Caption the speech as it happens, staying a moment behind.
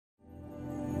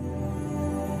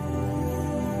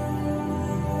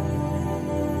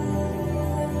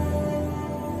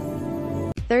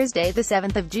Thursday, the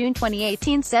 7th of June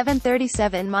 2018,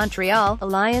 7:37 Montreal.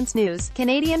 Alliance News.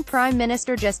 Canadian Prime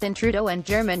Minister Justin Trudeau and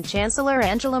German Chancellor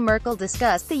Angela Merkel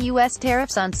discussed the U.S.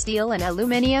 tariffs on steel and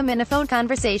aluminium in a phone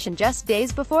conversation just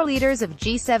days before leaders of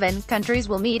G7 countries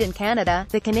will meet in Canada.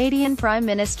 The Canadian Prime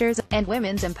Ministers, and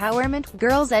women's empowerment,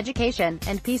 girls' education,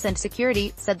 and peace and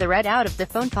security, said the read out of the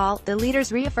phone call. The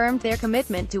leaders reaffirmed their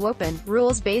commitment to open,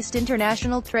 rules-based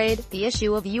international trade. The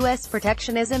issue of U.S.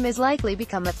 protectionism is likely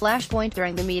become a flashpoint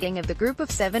during the meeting of the Group of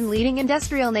 7 leading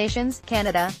industrial nations,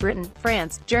 Canada, Britain,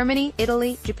 France, Germany,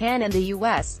 Italy, Japan and the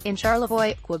U.S., in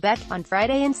Charlevoix, Quebec, on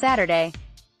Friday and Saturday.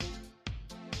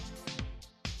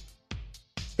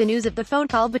 The news of the phone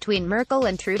call between Merkel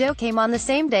and Trudeau came on the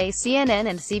same day. CNN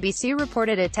and CBC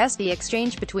reported a testy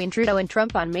exchange between Trudeau and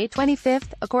Trump on May 25,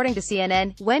 according to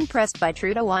CNN. When pressed by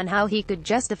Trudeau on how he could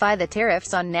justify the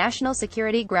tariffs on national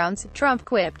security grounds, Trump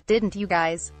quipped, "Didn't you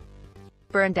guys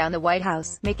burn down the White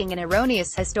House?" making an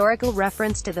erroneous historical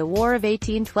reference to the War of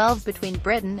 1812 between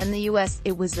Britain and the U.S.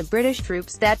 It was the British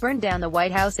troops that burned down the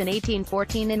White House in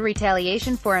 1814 in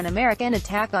retaliation for an American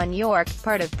attack on York,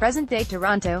 part of present-day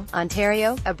Toronto,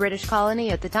 Ontario, a British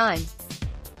colony at the time.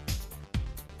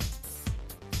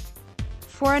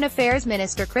 Foreign Affairs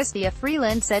Minister Chrystia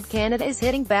Freeland said Canada is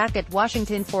hitting back at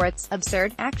Washington for its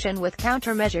absurd action with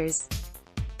countermeasures.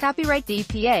 Copyright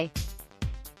DPA.